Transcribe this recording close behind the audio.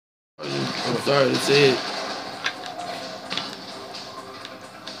I'm sorry to say it.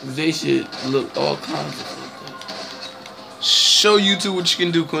 They should look all kinds of things. Show YouTube what you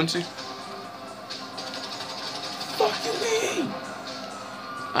can do, Quincy. Fuck you, mean?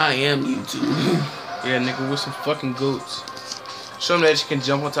 I am YouTube. Yeah, nigga, with some fucking goats. Show them that you can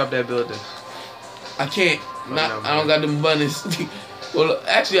jump on top of that building. I can't. I don't got them bunnies. Well,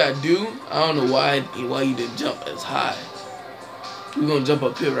 actually, I do. I don't know why you didn't jump as high. We're gonna jump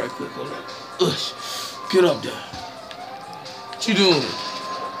up here right quick. Hold on. Ush. Get up there. What you doing?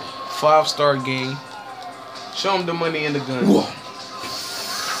 5-star game. Show them the money and the gun. Whoa.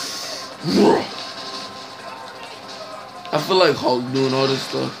 Whoa. I feel like Hulk doing all this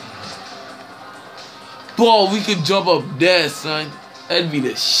stuff. Boy, we could jump up there, son. That'd be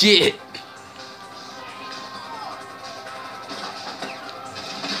the shit.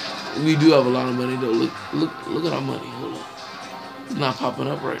 We do have a lot of money though. Look at our money. Hold on. It's not popping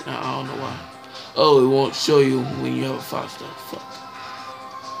up right now. I don't know why. Oh, it won't show you when you have a 5-star. Fuck.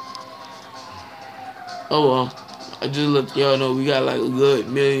 Oh well. I just let y'all know we got like a good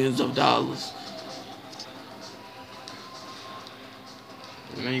millions of dollars.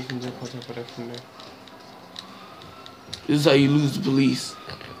 Now you can jump on top of that from there. This is how you lose the police.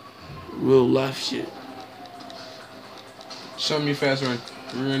 Real life shit. Show me fast run.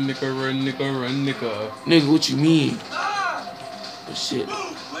 Run, nigga, run, nigga, run, nigga. Nigga, what you mean? Oh, shit.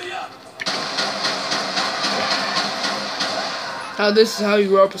 This is how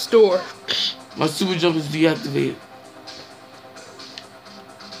you rob a store. My super jump is deactivated.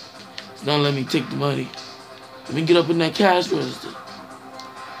 It's not letting me take the money. Let me get up in that cash register.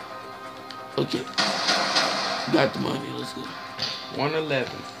 Okay. Got the money. Let's go. 111.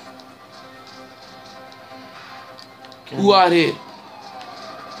 Who out here?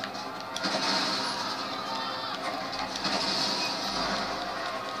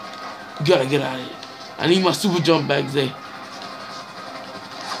 You gotta get out of here. I need my super jump back, Zay.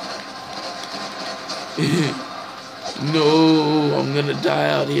 No, I'm gonna die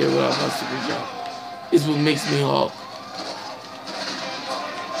out here without my super jump. It's what makes me Hulk.